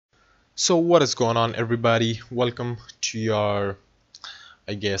So what is going on, everybody? Welcome to your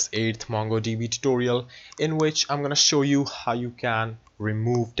eighth MongoDB tutorial, in which I'm gonna show you how you can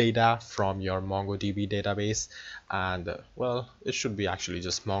remove data from your MongoDB database. And well, it should be actually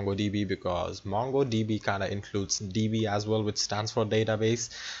just MongoDB, because MongoDB kind of includes DB as well, which stands for database.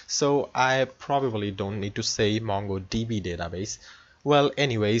 So I probably don't need to say MongoDB database. Well,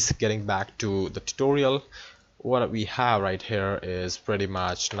 anyways, getting back to the tutorial, what we have right here is pretty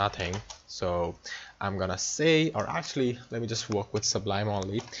much nothing. So I'm gonna say, or actually let me just work with Sublime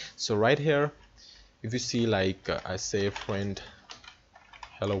only. So right here, if you see, like I say print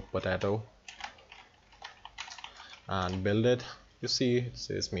hello potato and build it, you see it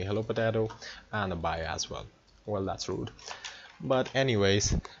says me hello potato and a buy as well. Well, that's rude. But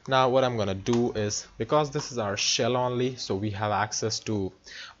anyways, now what I'm gonna do is, because this is our shell only, so we have access to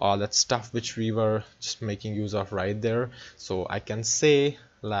all that stuff which we were just making use of right there. So I can say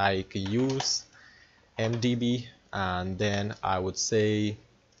like use MDB, and then I would say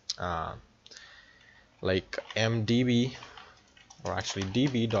like MDB, or actually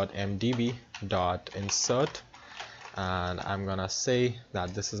db.mdb.insert, and I'm gonna say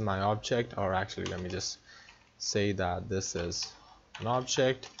that this is my object, or actually let me just say that this is an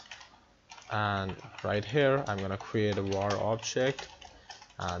object, and right here I'm gonna create a var object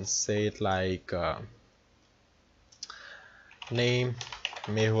and say it like name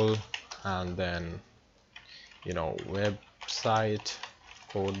Mehul, and then website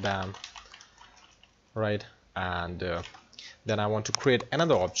code bam, right? And then I want to create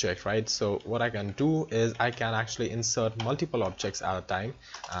another object, right? So what I can do is I can actually insert multiple objects at a time,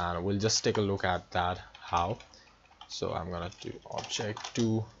 and we'll just take a look at that how. So I'm gonna do object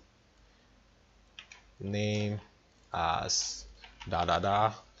to name as da da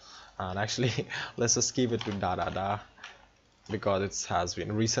da, and actually let's just keep it to da da da, because it has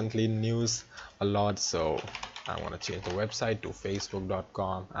been recently news a lot. So I'm gonna change the website to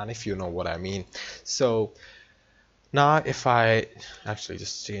facebook.com, and if you know what I mean. So now if I actually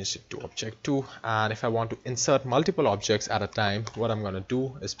just change it to object 2, and if I want to insert multiple objects at a time, what I'm gonna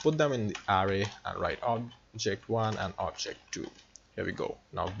do is put them in the array and write object 1 and object 2. Here we go.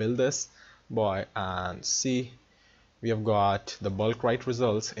 Now build this boy and see we have got the bulk write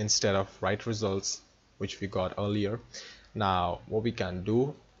results instead of write results which we got earlier. Now what we can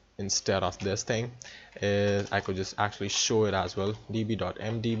do instead of this thing is I could just actually show it as well,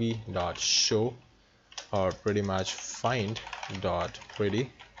 db.mdb.show, or pretty much find.pretty,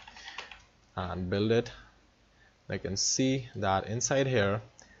 and build it. I can see that inside here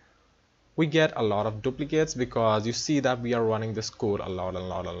we get a lot of duplicates, because you see that we are running this code a lot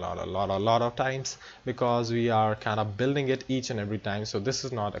of times, because we are kind of building it each and every time. So this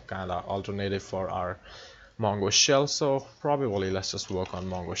is not a kind of alternative for our Mongo shell, so probably let's just work on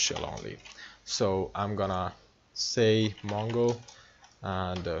Mongo shell only. So I'm gonna say Mongo,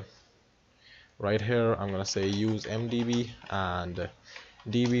 and right here I'm gonna say use MDB and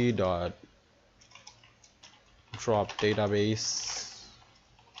db.drop database,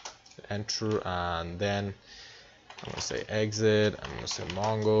 enter, and then I'm gonna say exit, I'm gonna say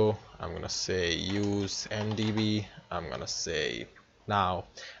Mongo, I'm gonna say use MDB, I'm gonna say now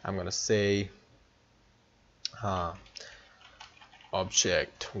I'm gonna say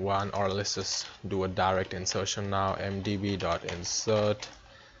object 1, or let's just do a direct insertion now, mdb.insert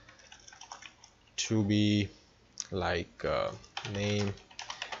to be like name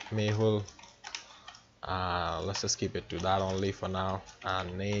Mehul, let's just keep it to that only for now,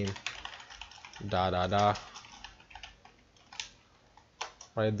 and name da da da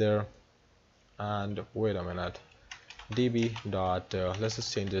right there. And wait a minute, db dot let's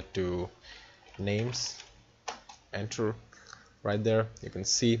just change it to names, enter, right there you can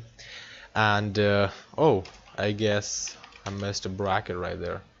see. And oh, I guess I missed a bracket right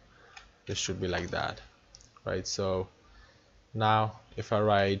there. This should be like that, right? So now if I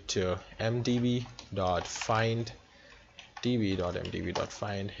write mdb.find,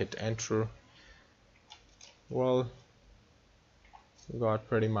 db.mdb.find, hit enter, well, we got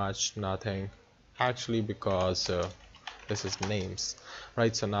pretty much nothing actually, because this is names,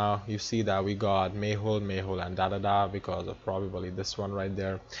 right? So now you see that we got Mehul and da da da, because of probably this one right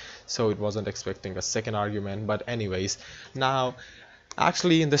there. So it wasn't expecting a second argument. But anyways, now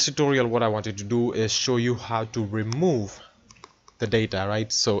actually in this tutorial what I wanted to do is show you how to remove the data,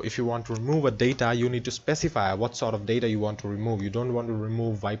 right? So if you want to remove a data, you need to specify what sort of data you want to remove. You don't want to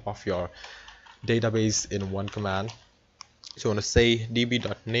wipe off your database in one command. So you want to say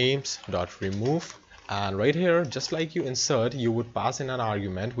db.names.remove, And right here, just like you insert, you would pass in an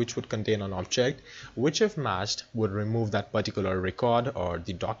argument which would contain an object, which if matched would remove that particular record or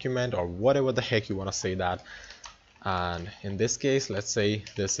the document or whatever the heck you want to say that. And in this case, let's say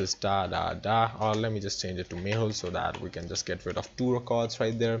this is da da da, or let me just change it to Mehul so that we can just get rid of 2 records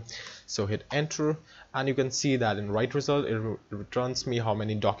right there. So hit enter, and you can see that in right result it returns me how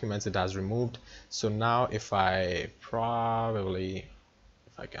many documents it has removed. So now if I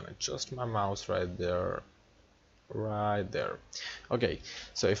can adjust my mouse right there, okay,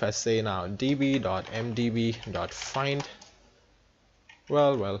 so if I say now db.mdb.find,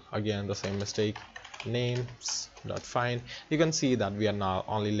 well again the same mistake, names.find, you can see that we are now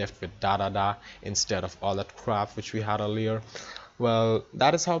only left with da da da instead of all that crap which we had earlier. Well,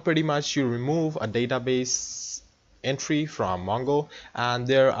 that is how pretty much you remove a database entry from Mongo, and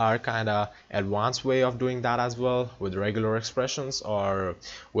there are kind of advanced way of doing that as well with regular expressions or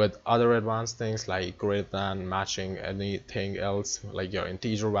with other advanced things like greater than, matching anything else like your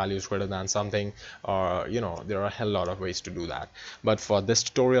integer values greater than something, or you know, there are a hell lot of ways to do that. But for this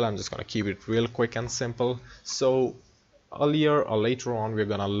tutorial I'm just going to keep it real quick and simple. So earlier or later on we're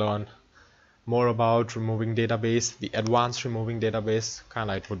gonna learn more about removing database, the advanced removing database,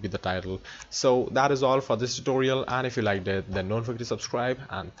 kinda it would be the title. So that is all for this tutorial, and if you liked it then don't forget to subscribe,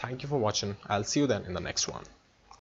 and thank you for watching. I'll see you then in the next one.